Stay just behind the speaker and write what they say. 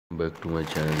Back to my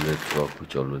channel let's rock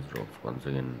which always rocks once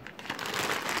again.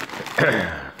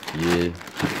 ये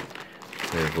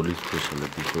है Holi special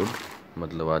episode.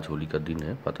 मतलब आज होली का दिन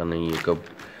है, पता नहीं ये कब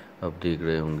आप देख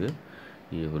रहे होंगे।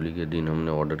 ये होली के दिन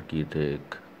हमने ऑर्डर किए थे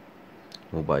एक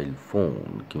मोबाइल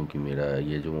फ़ोन, क्योंकि मेरा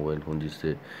ये जो मोबाइल फ़ोन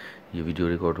जिससे ये वीडियो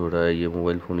रिकॉर्ड हो रहा है, ये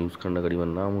मोबाइल फ़ोन यूज़ करना करीबन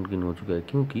नामुमकिन हो चुका है,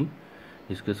 क्योंकि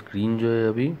इसका स्क्रीन जो है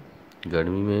अभी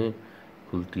गर्मी में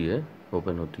खुलती है,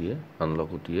 ओपन होती है, अनलॉक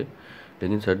होती है,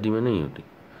 लेकिन सर्दी में नहीं होती।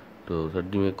 तो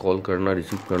सर्दी में कॉल करना,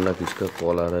 रिसीव करना, किसका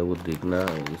कॉल आ रहा है वो देखना,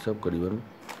 ये सब करीबन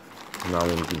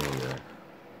नामुमकिन हो गया है।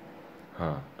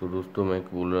 हाँ तो दोस्तों, मैं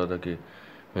बोल रहा था कि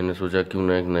मैंने सोचा क्यों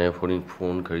ना एक नया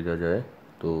फ़ोन ख़रीदा जाए।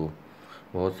 तो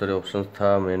बहुत सारे ऑप्शंस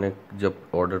था। मैंने जब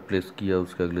ऑर्डर प्लेस किया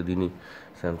उसके अगले दिन ही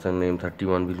सैमसंग ने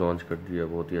M31 भी लॉन्च कर दिया,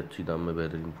 बहुत ही अच्छी दाम में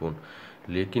बेहतरीन फ़ोन।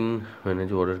 लेकिन मैंने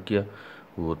जो ऑर्डर किया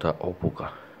वो था ओप्पो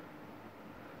का।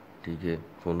 ठीक है,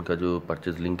 फ़ोन का जो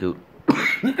परचेज लिंक है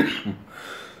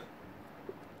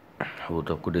वो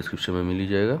तो आपको डिस्क्रिप्शन में मिल ही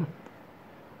जाएगा।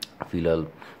 फ़िलहाल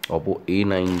Oppo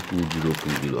A9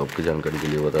 2020 आपकी जानकारी के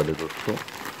लिए बता दें दोस्तों।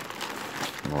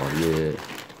 और ये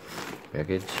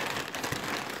पैकेज,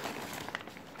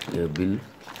 ये बिल,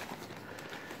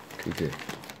 ठीक है।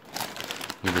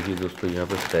 ये देखिए दोस्तों, यहाँ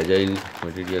पे फ्रेजाइल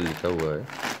मटेरियल लिखा हुआ है,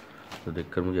 तो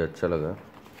देखकर मुझे अच्छा लगा,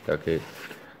 ताकि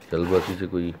जल्दबाजी से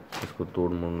कोई इसको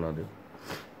तोड़ मोड़ ना दे।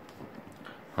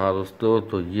 हाँ दोस्तों,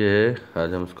 तो ये है,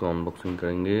 आज हम इसको अनबॉक्सिंग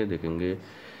करेंगे, देखेंगे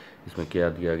इसमें क्या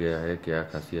दिया गया है, क्या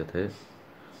खासियत है।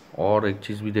 और एक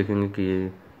चीज़ भी देखेंगे कि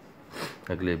ये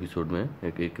अगले एपिसोड में,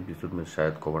 एक एपिसोड में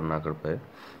शायद कवर ना कर पाए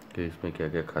कि इसमें क्या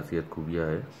क्या खासियत खूबियाँ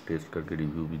है, टेस्ट करके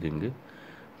रिव्यू भी देंगे।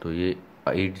 तो ये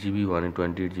 8GB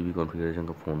 128GB कॉन्फ़िगरेशन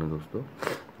का फ़ोन है दोस्तों।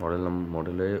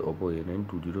 मॉडल है Oppo A9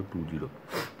 2020।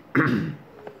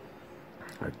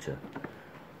 अच्छा,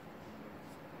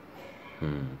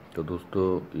 तो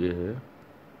दोस्तों ये है,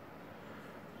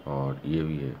 और ये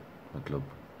भी है। मतलब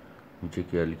नीचे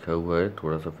क्या लिखा हुआ है,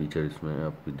 थोड़ा सा फीचर इसमें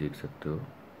आप भी देख सकते हो।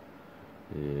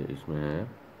 ये इसमें है,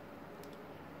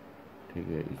 ठीक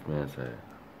है, इसमें ऐसा है,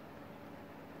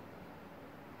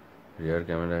 रियर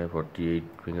कैमरा है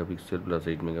 48 megapixel plus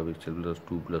 8 megapixel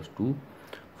plus 2।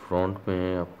 Front में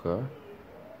है आपका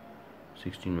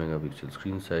 16 मेगापिक्सल।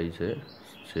 स्क्रीन साइज है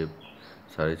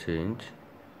 6.5 इंच।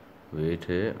 वेट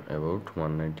है अबाउट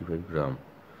 195 ग्राम।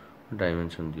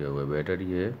 डायमेंशन दिया हुआ है।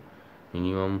 बैटरी है,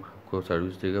 मिनिमम आपको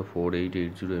सर्विस देगा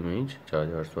 4880 mAh,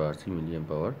 4880 मिलियम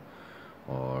पावर,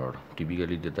 और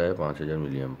टिपिकली देता है 5000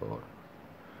 मिलियम पावर।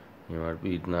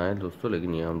 MRP इतना है दोस्तों,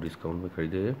 लेकिन ये हम डिस्काउंट में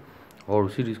खरीदे हैं। और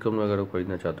उसी डिस्काउंट में अगर आप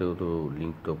खरीदना चाहते हो तो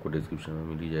लिंक तो आपको डिस्क्रिप्शन में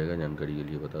मिल ही जाएगा, जानकारी के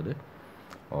लिए बता दें।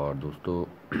 और दोस्तों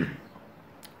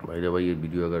भाई ये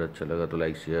वीडियो अगर अच्छा लगा तो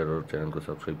लाइक, शेयर और चैनल को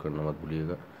सब्सक्राइब करना मत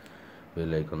भूलिएगा,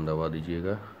 बेल आइकन दबा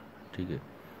दीजिएगा, ठीक है।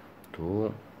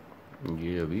 तो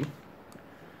ये अभी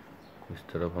इस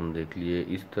तरफ हम देख लिए,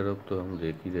 इस तरफ तो हम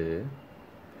देख ही रहे हैं,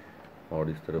 और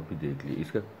इस तरफ भी देख लिए।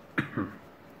 इसका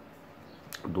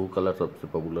 2 कलर सबसे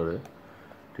पॉपुलर है,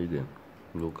 ठीक है।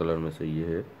 2 कलर में से ये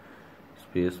है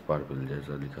स्पेस पर्पल,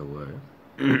 जैसा लिखा हुआ है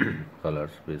कलर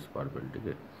स्पेस पर्पल, ठीक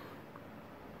है।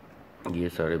 ये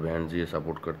सारे बैंड्स ये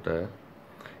सपोर्ट करता है।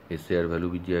 इससे एयर वैल्यू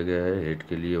भी दिया गया है। हेड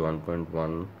के लिए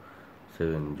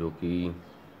 1.17, जो कि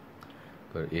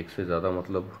पर 1 से ज़्यादा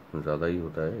मतलब ज़्यादा ही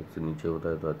होता है, 1 से नीचे होता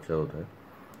है तो अच्छा होता है।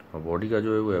 और बॉडी का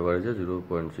जो है वो एवरेज है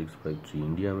 0.653।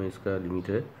 इंडिया में इसका लिमिट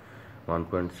है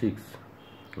 1.6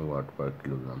 वाट पर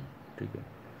किलोग्राम, ठीक है।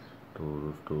 तो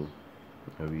दोस्तों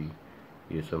अभी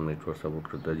ये सब नेटवर्क सपोर्ट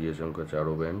करता है। GSM का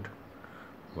 4 बैंड,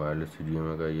 वायरलेस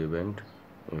CDMA का ये बैंड,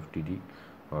 FTD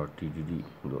और TDD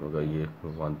दोनों का ये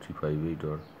 1358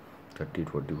 और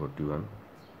 384041।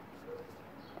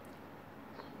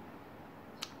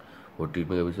 48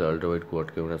 megapixel ultra wide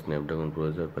quad camera, Snapdragon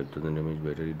processor, 5000 mAh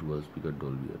battery, dual speaker,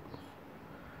 Dolby Atmos.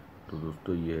 तो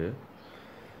दोस्तों ये है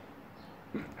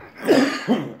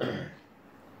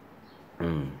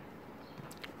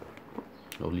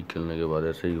होली खेलने के बाद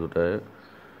ऐसे ही होता है।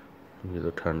 ये तो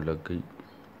ठंड लग गई।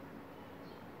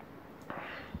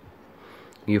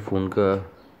 ये फ़ोन का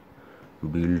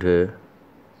बिल्ड है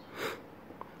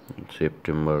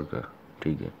सितंबर का,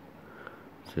 ठीक है,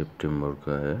 सितंबर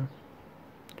का है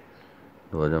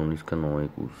 2019 का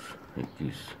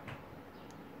 9/21।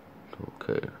 तो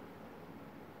खैर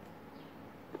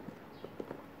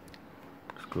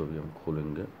इसको अभी हम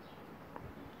खोलेंगे।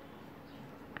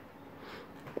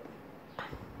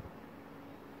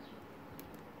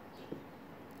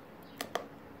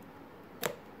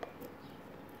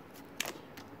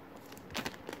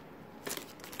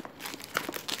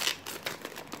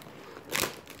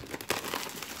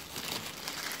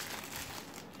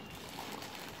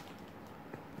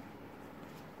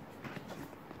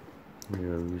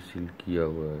 ये अभी सील किया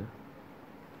हुआ है।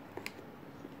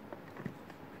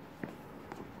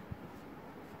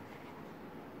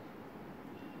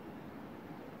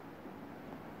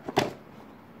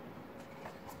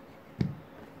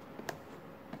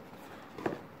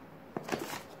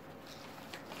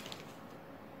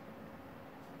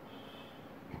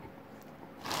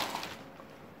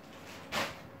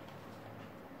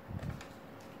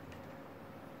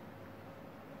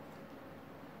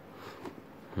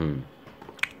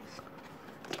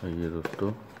 ये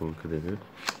दोस्तों खोल के देखें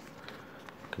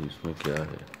कि इसमें क्या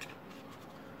है।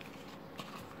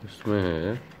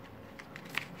 इसमें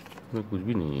कुछ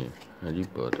भी नहीं है, अजीब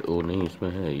बात है। ओ नहीं, इसमें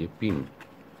है ये पिन।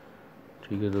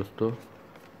 ठीक है दोस्तों,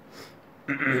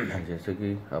 जैसे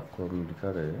कि आपको हम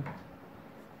दिखा रहे हैं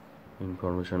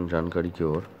इंफॉर्मेशन जानकारी की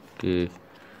ओर कि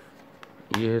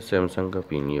ये है सैमसंग का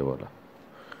पिन, ये वाला,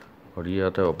 और ये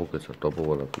आता है ओप्पो के साथ, ओप्पो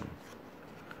वाला पिन।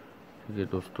 ठीक है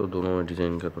दोस्तों, दोनों में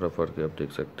डिज़ाइन का थोड़ा फ़र्क है, आप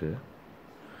देख सकते हैं।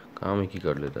 काम एक ही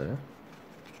कर लेता है।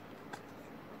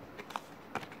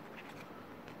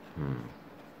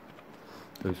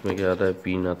 तो इसमें क्या आता है,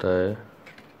 पिन आता है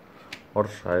और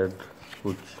शायद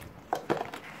कुछ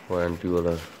वारंटी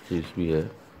वाला चीज़ भी है।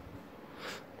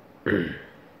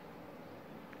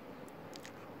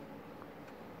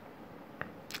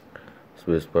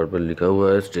 स्पेस पर लिखा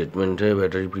हुआ है, स्टेटमेंट है,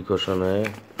 बैटरी प्रिकॉशन है,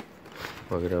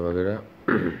 वगैरह वगैरह।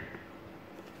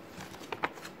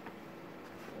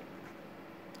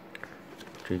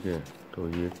 ठीक है, तो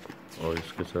ये और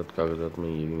इसके साथ कागजात में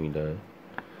ये भी मिला है,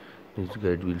 this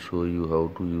guide will show you how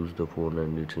to use the phone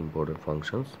and it's important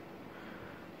functions.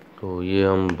 तो ये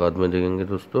हम बाद में देखेंगे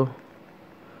दोस्तों,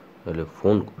 पहले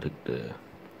फ़ोन को देखते हैं।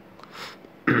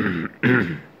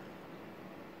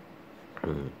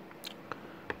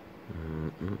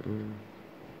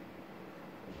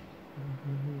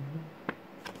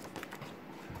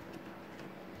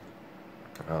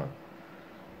 हाँ,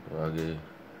 तो आगे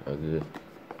आगे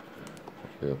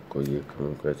आपको ये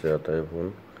कैसे आता है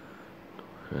फ़ोन।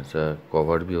 ऐसा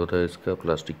कवर भी होता है इसका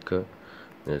प्लास्टिक का,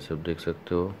 जैसे आप देख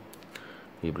सकते हो।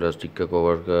 ये प्लास्टिक का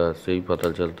कवर का से ही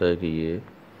पता चलता है कि ये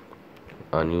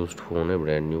अनयूज्ड फ़ोन है,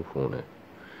 ब्रांड न्यू फ़ोन है।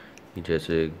 ये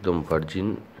जैसे एकदम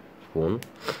वर्जिन फ़ोन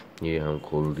ये हम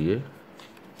खोल दिए,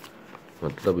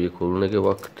 मतलब ये खोलने के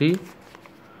वक्त ही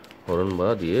फ़ौरन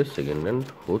बाद ये सेकेंड हैंड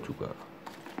हो चुका।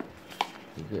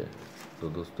 ठीक है, तो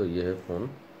दोस्तों ये है फ़ोन,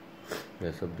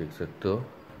 ये सब देख सकते हो।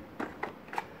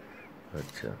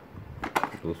 अच्छा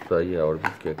दोस्तों, आइए और भी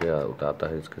क्या क्या आता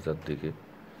है इसके साथ, देखिए।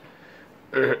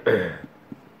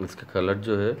 इसका कलर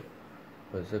जो है,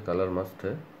 वैसे कलर मस्त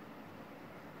है।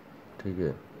 ठीक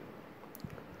है,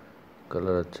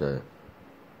 कलर अच्छा है,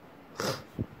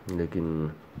 लेकिन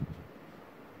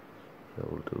क्या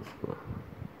बोलते हैं उसको,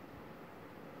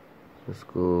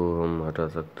 इसको हम हटा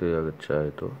सकते हैं अगर चाहे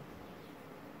तो।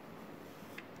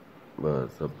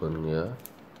 बस अब बन गया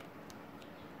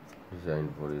डिज़ाइन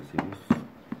फॉर ए सीरीज।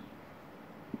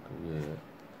 तो ये है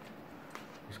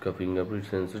इसका फिंगरप्रिंट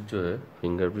सेंसर जो है,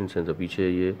 फिंगरप्रिंट सेंसर पीछे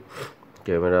ये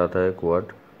कैमरा आता है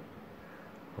क्वाड,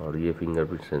 और ये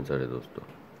फिंगरप्रिंट सेंसर है दोस्तों।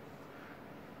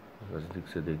 नज़दीक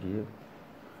से देखिए,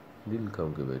 दिल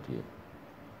काम के बैठिए।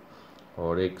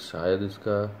 और एक शायद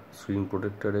इसका स्क्रीन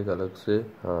प्रोटेक्टर एक अलग से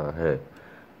हाँ है,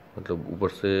 मतलब ऊपर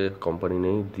से कंपनी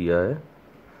ने ही दिया है।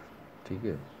 ठीक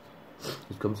है,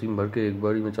 इसको हम सिम भर के एक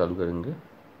बार ही में चालू करेंगे।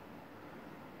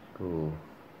 तो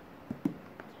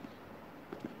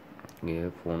ये है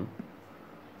फ़ोन,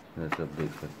 जैसे आप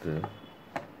देख सकते हैं।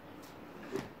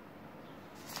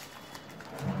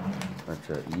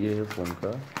 अच्छा, ये है फ़ोन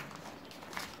का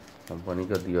कंपनी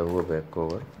का दिया हुआ बैक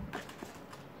कवर।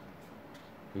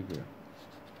 ठीक है,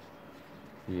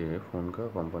 ये है फ़ोन का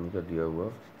कंपनी का दिया हुआ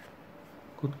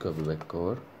खुद का भी बैक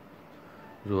कवर,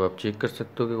 जो आप चेक कर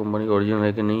सकते हो कि कंपनी का ओरिजिनल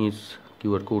है कि नहीं इस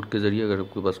क्यूआर कोड के ज़रिए। अगर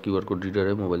आपके पास क्यूआर कोड रीडर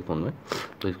है मोबाइल फ़ोन में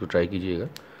तो इसको ट्राई कीजिएगा।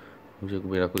 मुझे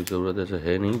मेरा कोई ज़रूरत ऐसा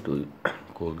है नहीं, तो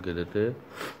खोल के देते हैं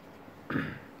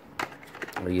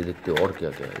और ये देखते हैं और क्या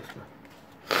क्या है इसमें।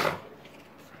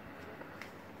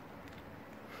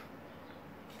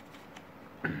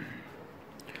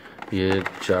 ये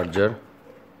चार्जर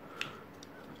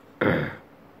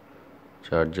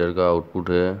का आउटपुट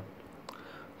है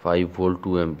 5 वोल्ट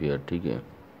 2 एम्पियर। ठीक है,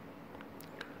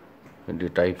 ये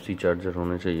टाइप सी चार्जर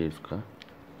होना चाहिए इसका।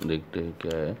 देखते हैं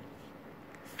क्या है।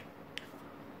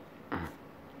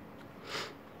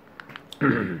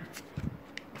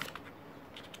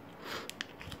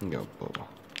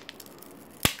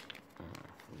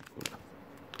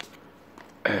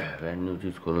 ब्रांड न्यू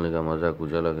चीज़ खोलने का मज़ा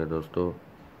कुछ अलग है दोस्तों।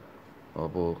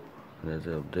 ओप्पो,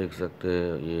 जैसे आप देख सकते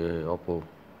हैं ये ओप्पो।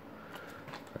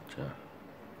 अच्छा,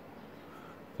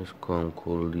 इसको हम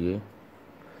खोल दिए।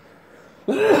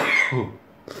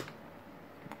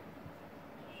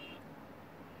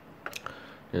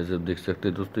 जैसे आप देख सकते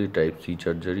हैं दोस्तों, ये टाइप सी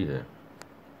चार्जर ही है,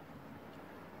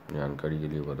 जानकारी के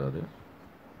लिए बता दें,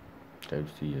 टाइप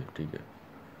सी है, ठीक है।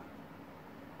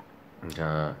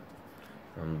 जहाँ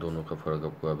हम दोनों का फ़र्क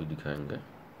आपको अभी दिखाएंगे।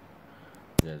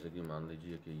 जैसे कि मान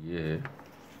लीजिए कि ये है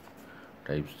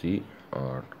टाइप सी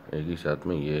और एक ही साथ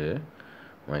में ये है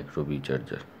माइक्रो बी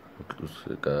चार्जर,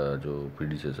 उसका जो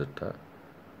प्रीडिसेसर था,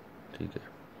 ठीक है।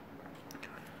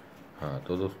 हाँ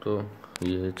तो दोस्तों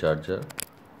ये है चार्जर,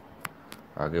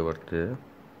 आगे बढ़ते हैं।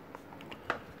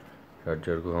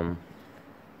 चार्जर को हम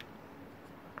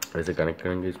ऐसे कनेक्ट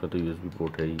करेंगे, इसमें तो यूएसबी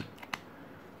पोर्ट है ही,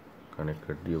 कनेक्ट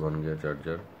कर दिए, बन गया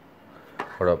चार्जर।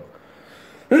 और आप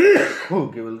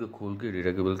केबल को खोल के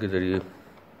डेटा केबल के जरिए,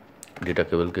 डेटा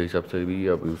केबल के हिसाब से भी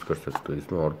आप यूज़ कर सकते हो,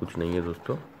 इसमें और कुछ नहीं है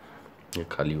दोस्तों, ये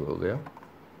खाली हो गया।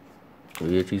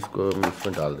 ये चीज़ को हम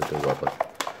इसमें डाल देते हैं वापस,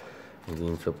 लेकिन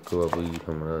इन सबको अभी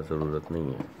हमारा ज़रूरत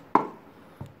नहीं है।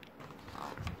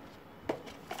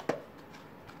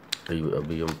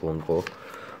 अभी हम फ़ोन को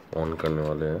ऑन करने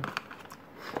वाले हैं।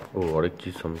 और एक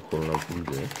चीज़ हम खोलना भूल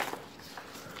गए,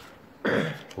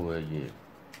 वो है ये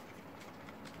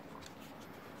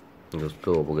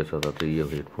दोस्तों, ओप्पो के साथ आते ये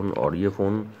हेडफोन। और ये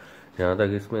फ़ोन जहाँ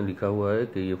तक इसमें लिखा हुआ है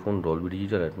कि ये फ़ोन डॉल्बी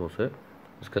डिजिटल एटमॉस है,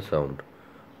 इसका साउंड,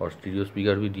 और स्टीरियो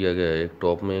स्पीकर भी दिया गया है, एक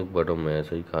टॉप में एक बॉटम में,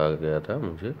 ऐसा ही कहा गया था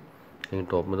मुझे, लेकिन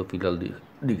टॉप में तो फिलहाल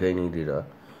दिखाई नहीं दे रहा।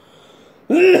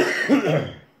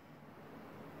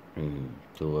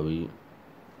 तो अभी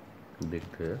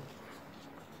देखते हैं।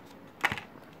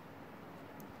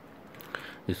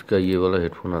 इसका ये वाला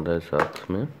हेडफोन आता है साथ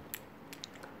में,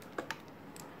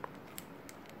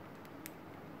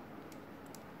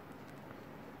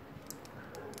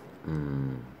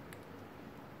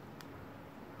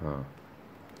 हाँ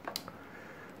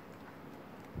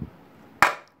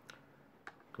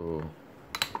तो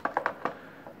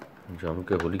जम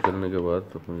के होली करने के बाद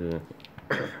तो मुझे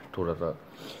थोड़ा सा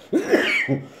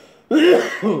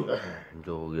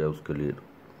जो हो गया उसके लिए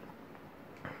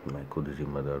मैं खुद ही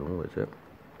जिम्मेदार हूँ। वैसे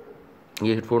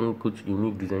ये हेडफोन कुछ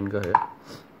यूनिक डिज़ाइन का है,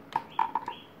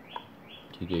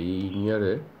 ठीक है। ये इन ईयर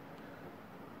है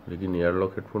लेकिन एयर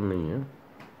लॉक हेडफोन नहीं है,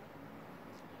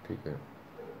 ठीक है।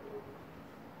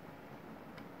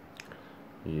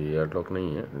 ये एयर लॉक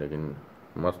नहीं है लेकिन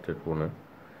मस्त हेडफोन है,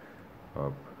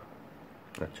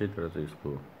 आप अच्छी तरह से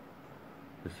इसको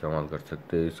इस्तेमाल कर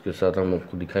सकते हैं। इसके साथ हम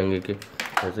आपको दिखाएंगे कि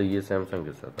जैसे ये सैमसंग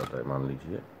के साथ आता है, मान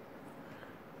लीजिए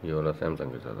ये वाला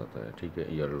सैमसंग के साथ आता है, ठीक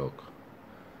है, ईयर लॉक,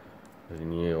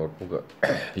 लेकिन ये ओप्पो का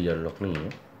ईयर लॉक नहीं है।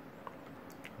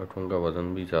 हेडफोन का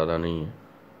वज़न भी ज़्यादा नहीं है,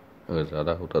 अगर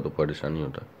ज़्यादा होता तो परेशानी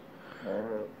होता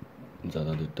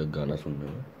ज़्यादा देर तक गाना सुनने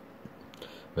में।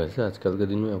 वैसे आजकल के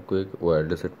दिन में आपको एक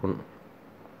वायरलेस हेडफोन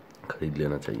खरीद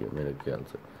लेना चाहिए मेरे ख्याल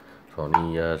से,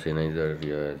 सोनी या सेनाइजर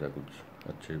या ऐसा कुछ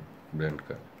अच्छे ब्रांड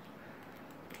का।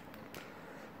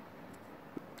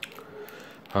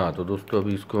 हाँ तो दोस्तों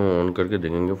अभी इसको ऑन करके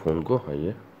देखेंगे फ़ोन को।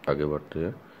 आइए आगे बढ़ते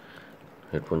हैं।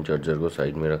 हेडफोन चार्जर को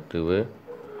साइड में रखते हुए,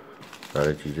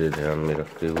 सारी चीज़ें ध्यान में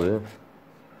रखते हुए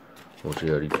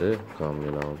होशियारी से काम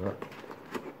लेना होगा।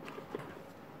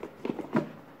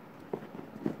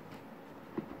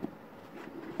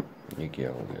 ये क्या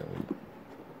हो गया भाई,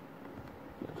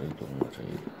 ऐसा ही तो होना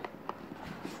चाहिए।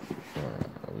 हाँ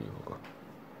अभी होगा,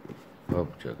 अब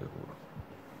जाके होगा।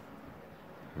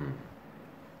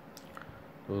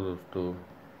 तो दोस्तों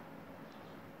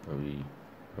अभी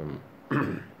हम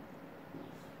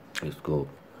इसको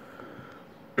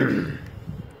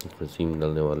इसमें सिम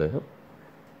डालने वाले हैं।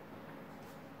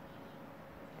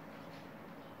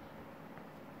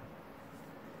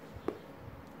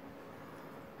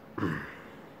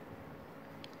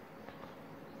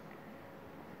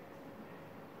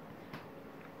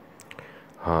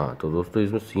 हाँ तो दोस्तों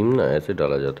इसमें सिम ना ऐसे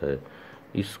डाला जाता है,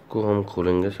 इसको हम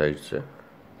खोलेंगे साइड से,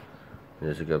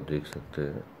 जैसे कि आप देख सकते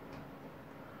हैं,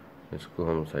 इसको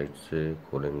हम साइड से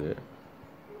खोलेंगे,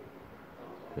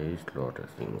 यही स्लॉट है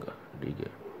सिम का, ठीक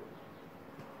है।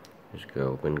 इसका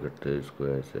ओपन करते हैं, इसको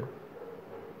ऐसे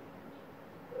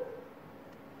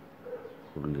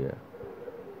खुल गया।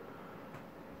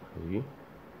 अभी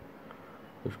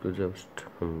इसको जस्ट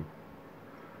हम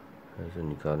ऐसे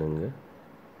निकालेंगे,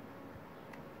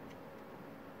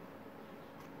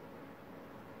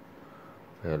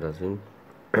 पहला सिम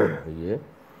ये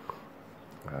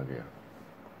आ गया,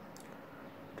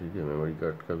 ठीक है। मेमोरी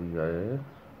कार्ड का भी आया है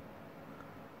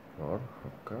और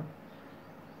आपका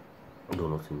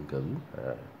दोनों सिम का भी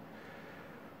आया है।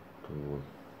 तो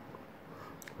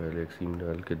पहले एक सिम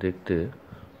डाल के देखते हैं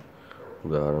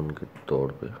उदाहरण के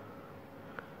तौर पे।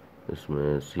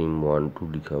 इसमें सिम 1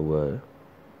 2 लिखा हुआ है,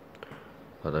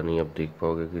 पता नहीं अब देख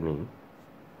पाओगे कि नहीं।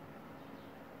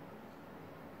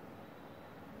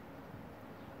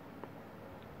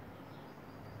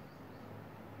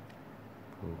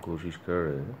 कोशिश कर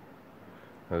रहे हैं।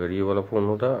 अगर ये वाला फ़ोन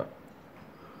होता,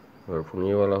 अगर फ़ोन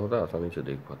ये वाला होता आसानी से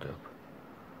देख पाते आप।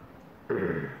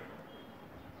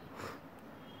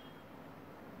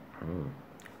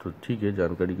 तो ठीक है,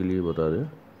 जानकारी के लिए बता दें,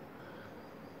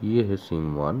 ये है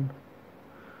सिम 1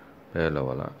 पहला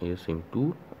वाला, ये सिम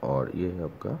 2 और ये है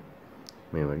आपका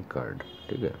मेमोरी कार्ड,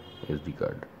 ठीक है, SD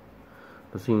कार्ड।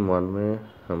 तो सिम 1 में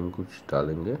हम कुछ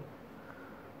डालेंगे,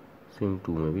 सिम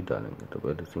 2 में भी डालेंगे। तो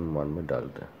पहले सिम 1 में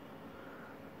डालते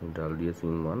हैं। डाल दिए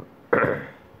सिम 1।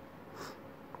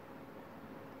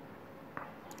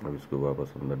 अब इसको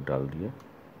वापस अंदर डाल दिए।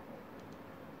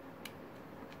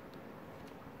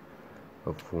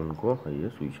 अब फ़ोन को ये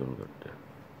स्विच ऑन करते हैं।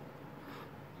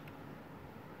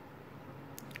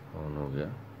 ऑन हो गया।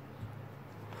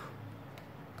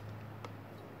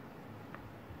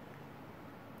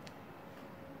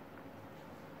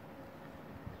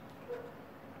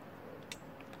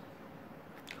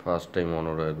 फास्ट टाइम ऑन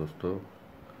हो रहा है दोस्तों,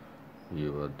 ये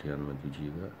बात ध्यान में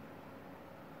दीजिएगा।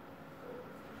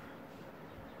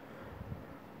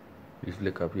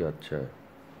 इसलिए काफ़ी अच्छा है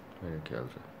मेरे ख्याल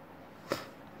से।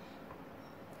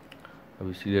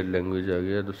 अभी सिलेक्ट लैंग्वेज आ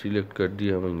गया तो सिलेक्ट कर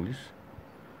दिया हम इंग्लिश,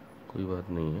 कोई बात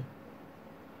नहीं है।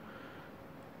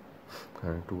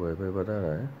 कनेक्ट टू वाईफाई बता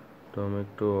रहा है तो हम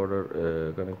एक तो ऑर्डर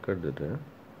कनेक्ट कर देते हैं,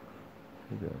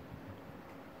 ठीक है।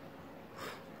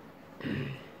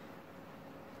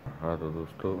 हाँ तो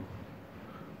दोस्तों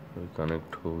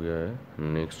कनेक्ट हो गया है,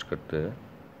 नेक्स्ट करते हैं,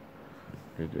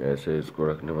 ठीक है। ऐसे इसको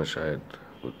रखने में शायद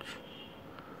कुछ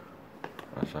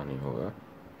आसानी होगा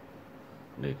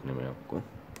देखने में आपको,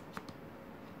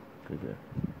 ठीक है।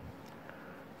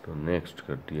 तो नेक्स्ट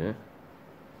कर दिए,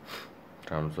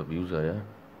 टर्म्स ऑफ यूज़ आया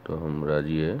तो हम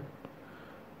राजी है,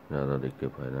 ज़्यादा देख के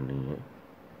फ़ायदा नहीं है।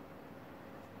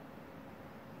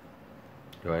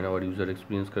 ज्वाइन आवर यूज़र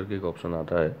एक्सपीरियंस करके एक ऑप्शन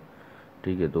आता है,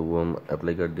 ठीक है, तो वो हम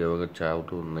अप्लाई कर दिया। अगर चाहो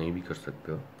तो नहीं भी कर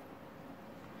सकते हो।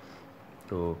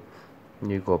 तो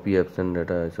ये कॉपी एब्सेंट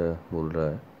डाटा ऐसा बोल रहा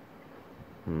है,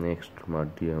 नेक्स्ट मार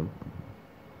दिए हम,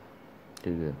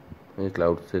 ठीक है। ये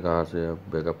क्लाउड से कहाँ से आप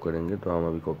बैकअप करेंगे, तो हम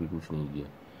अभी कॉपी कुछ नहीं किया,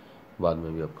 बाद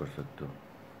में भी आप कर सकते हो।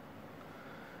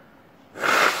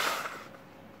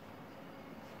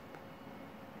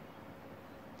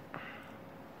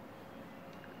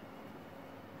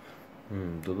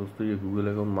 तो दोस्तों ये गूगल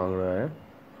अकाउंट मांग रहा है,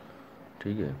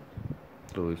 ठीक है,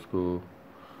 तो इसको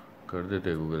कर देते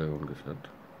हैं गूगल अकाउंट के साथ।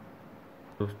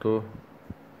 दोस्तों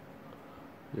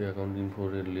ये अकाउंट इन्फो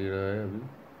ले रहा है अभी।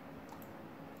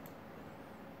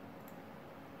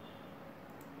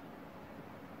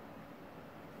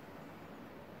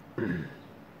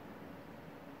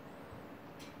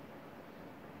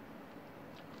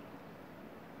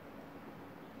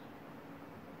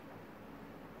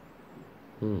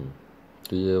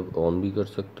 तो ये अब ऑन भी कर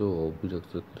सकते हो, ऑफ भी रख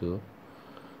सकते हो।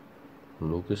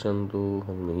 लोकेशन तो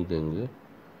हम नहीं देंगे,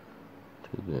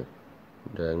 ठीक है।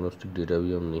 डायग्नोस्टिक डेटा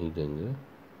भी हम नहीं देंगे।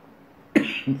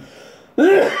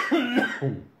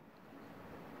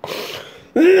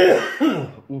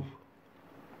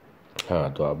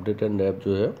 हाँ तो अपडेट एंड ऐप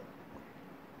जो है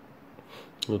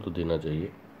वो तो देना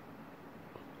चाहिए।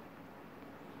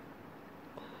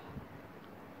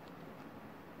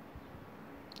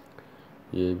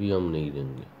 ये भी हम नहीं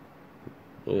देंगे,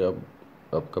 ये अब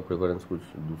आपका प्रेफरेंस कुछ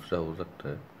दूसरा हो सकता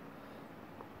है।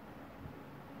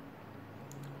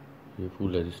 ये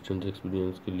फुल असिस्टेंट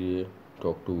एक्सपीरियंस के लिए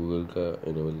टॉक टू गूगल का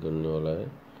इनेबल करने वाला है,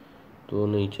 तो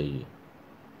नहीं चाहिए,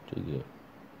 ठीक है,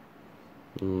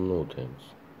 नो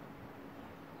थैंक्स,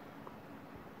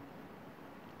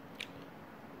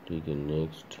 ठीक है।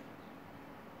 नेक्स्ट,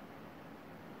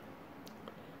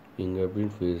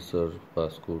 फिंगरप्रिंट, फेस और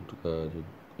पासकोड का जो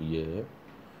ये है,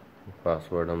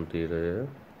 पासवर्ड हम दे रहे हैं,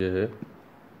 ये है।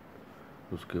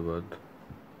 उसके बाद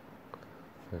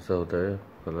ऐसा होता है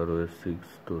ColorOS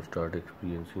 6 तो स्टार्ट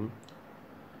एक्सपीरियंसिंग।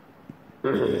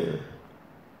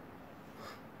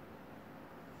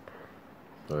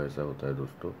 तो ऐसा होता है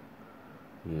दोस्तों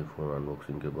ये फ़ोन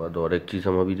अनबॉक्सिंग के बाद। और एक चीज़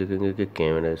हम अभी देखेंगे कि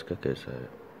कैमरा इसका कैसा है।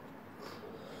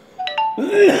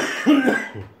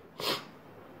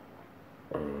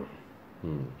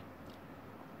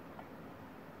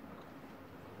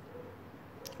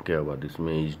 क्या बात,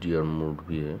 इसमें HDR मोड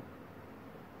भी है।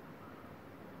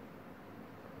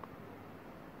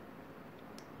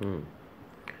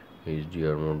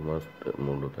 HDR मोड मस्त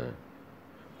मोड होता है,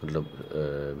 मतलब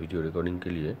वीडियो रिकॉर्डिंग के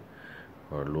लिए।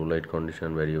 और लो light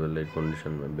condition, variable light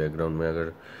condition में बैकग्राउंड में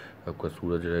अगर आपका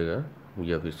सूरज रहेगा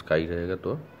या फिर स्काई रहेगा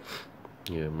तो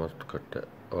ये मस्त करता है।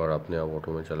 और अपने आप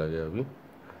ऑटो में चला गया अभी,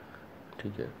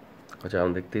 ठीक है। अच्छा,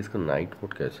 हम देखते हैं इसका नाइट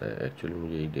मोड कैसा है, एक्चुअली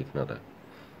मुझे यही देखना था।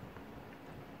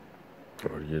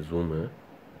 और ये जूम है,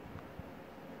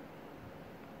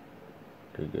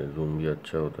 ठीक है, जूम भी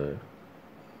अच्छा होता है।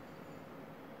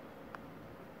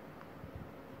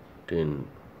 10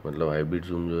 मतलब हाइब्रिड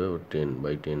जूम जो है वो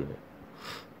 10/10 है।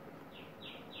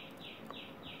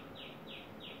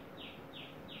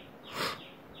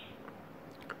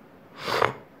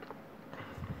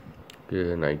 ये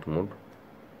है नाइट मोड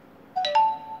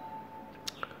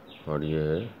और ये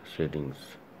है सेटिंग्स।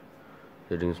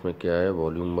 सेटिंग्स में क्या है,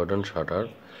 volume button, shutter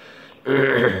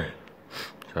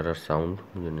shutter sound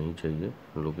मुझे नहीं चाहिए,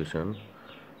 लोकेशन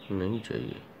नहीं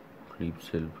चाहिए, फ्लिप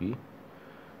सेल्फी,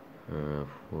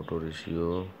 फोटो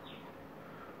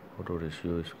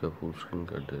रेशियो इसका फुल स्क्रीन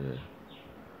कर दे रहे हैं,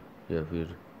 या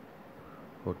फिर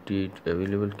 48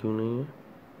 अवेलेबल क्यों नहीं है,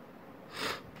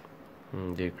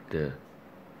 देखते हैं,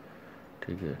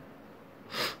 ठीक है।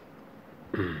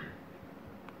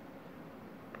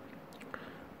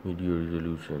 वीडियो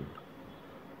रिजोल्यूशन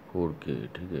 4K,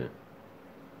 ठीक है।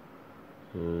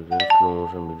 Slow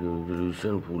motion video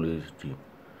resolution full HD,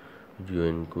 video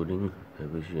encoding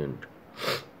efficient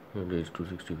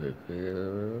H265,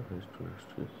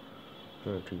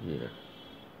 हाँ ठीक है।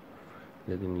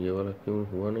 लेकिन ये वाला क्यों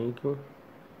हुआ नहीं, क्यों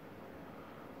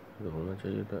तो होना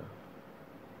चाहिए था।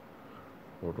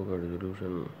 फोटो का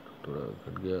रिजोल्यूशन थोड़ा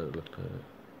घट गया लगता है।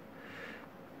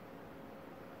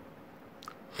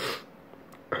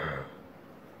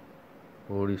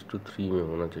 और 3 में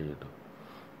होना चाहिए था।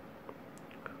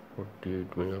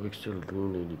 48 मेगापिक्सल क्यों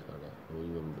नहीं दिखा रहा, वही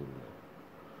हम बोल रहे हैं।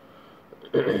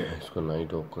 इसको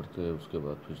नाइट ऑफ करते हैं, उसके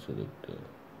बाद फिर से देखते हैं।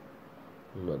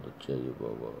 बात अच्छा ये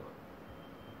बाबा,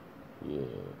 ये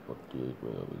 48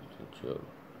 मेगापिक्सल,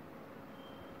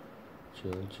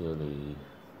 चल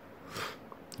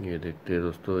ये देखते हैं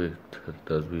दोस्तों, एक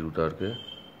तस्वीर उतार के,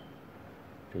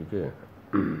 ठीक है।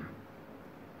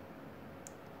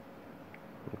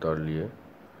 उतार लिए,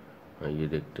 ये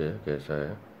देखते हैं कैसा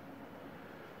है।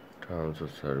 ट्रांसफर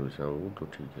सर्विस आऊँ तो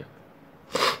ठीक है।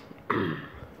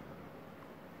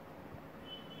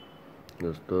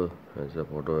 दोस्तों ऐसा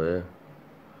फोटो है,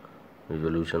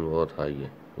 रिजोल्यूशन बहुत हाई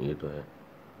है, ये तो है,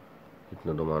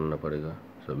 इतना तो मानना पड़ेगा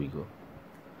सभी को।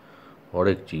 और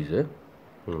एक चीज़ है,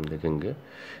 हम देखेंगे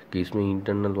कि इसमें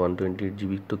इंटरनल 128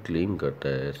 GB तो क्लेम करता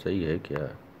है, ऐसा ही है क्या,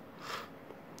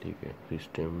 ठीक है।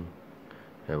 सिस्टम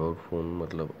अबाउट फ़ोन,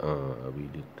 मतलब अभी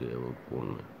देखते हैं अबाउट फ़ोन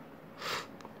में।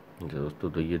 दोस्तों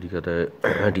तो ये दिखाता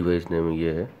है डिवाइस नेम,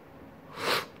 ये है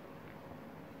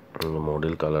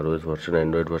model ColorOS version,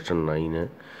 Android version 9 है,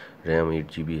 रैम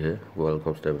 8 GB है,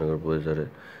 Qualcomm स्नैपड्रैगन प्रोसेसर है,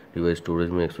 डिवाइस स्टोरेज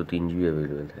में 103 GB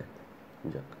अवेलेबल है।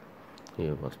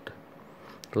 ये मस्त है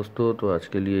दोस्तों। तो आज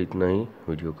के लिए इतना ही,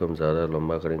 वीडियो को हम ज़्यादा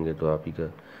लंबा करेंगे तो आप ही का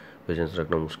पेशेंस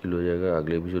रखना मुश्किल हो जाएगा।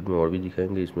 अगले एपिसोड में और भी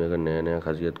दिखाएंगे, इसमें अगर नया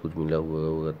खासियत कुछ मिला हुआ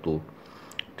होगा तो,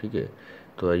 ठीक है।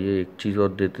 तो आइए एक चीज़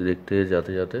और देखते हैं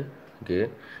जाते जाते कि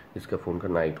इसका फ़ोन का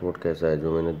नाइट मोड कैसा है,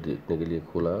 जो मैंने देखने के लिए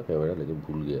खोला कैमरा लेकिन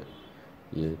भूल गया।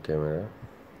 ये कैमरा,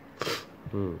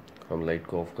 हम लाइट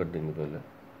को ऑफ कर देंगे पहले,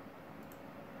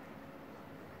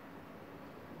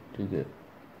 ठीक है।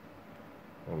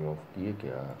 हम ऑफ किए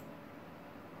क्या,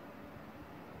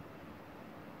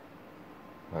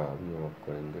 हाँ अभी हम ऑफ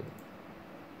करेंगे।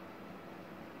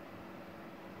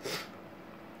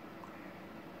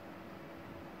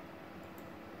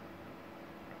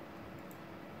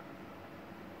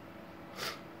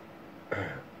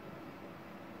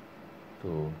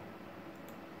 तो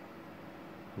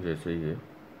जैसे ही है,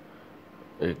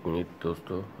 1 मिनट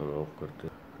दोस्तों, हम ऑफ करते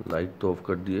हैं। लाइट तो ऑफ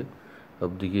कर दिए।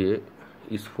 अब देखिए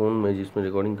इस फ़ोन में जिसमें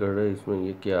रिकॉर्डिंग कर रहे हैं, इसमें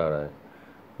ये क्या आ रहा है,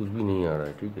 कुछ भी नहीं आ रहा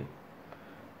है, ठीक है।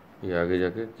 ये आगे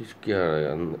जाके क्या आ रहा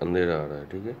है, अंधेरा आ रहा है,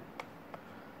 ठीक है।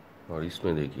 और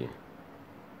इसमें देखिए,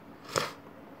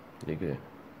 ठीक है,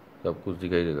 सब कुछ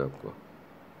दिखाई देगा आपको।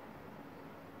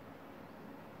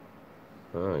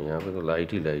 हाँ यहाँ पे तो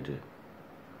लाइट ही लाइट है,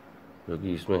 जो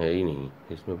कि इसमें है ही नहीं,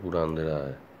 इसमें पूरा अंधेरा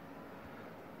है।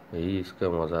 यही इसका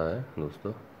मज़ा है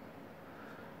दोस्तों।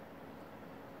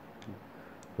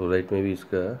 लो लाइट में भी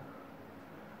इसका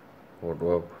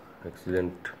फोटो आप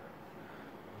एक्सीलेंट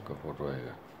का फोटो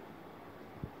आएगा,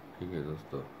 ठीक है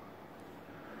दोस्तों।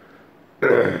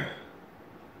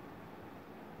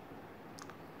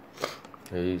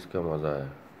 यही इसका मज़ा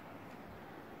है।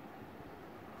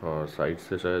 और साइड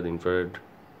से शायद इंफ्रारेड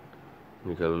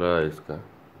निकल रहा है इसका,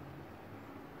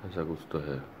 ऐसा कुछ तो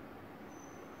है।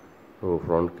 वो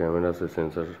फ्रंट कैमरा से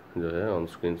सेंसर जो है, ऑन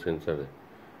स्क्रीन सेंसर है,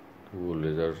 तो वो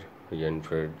लेज़र या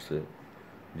इंफ्रारेड से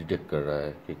डिटेक्ट कर रहा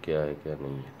है कि क्या है क्या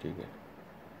नहीं है, ठीक है।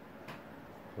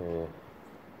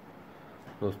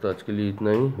 तो दोस्तों आज के लिए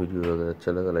इतना ही। वीडियो अगर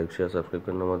अच्छा लगा लाइक शेयर सब्सक्राइब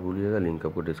करना मत भूलिएगा। लिंक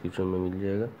आपको डिस्क्रिप्शन में मिल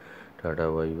जाएगा। Tata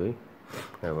bye bye,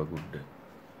 have a good day.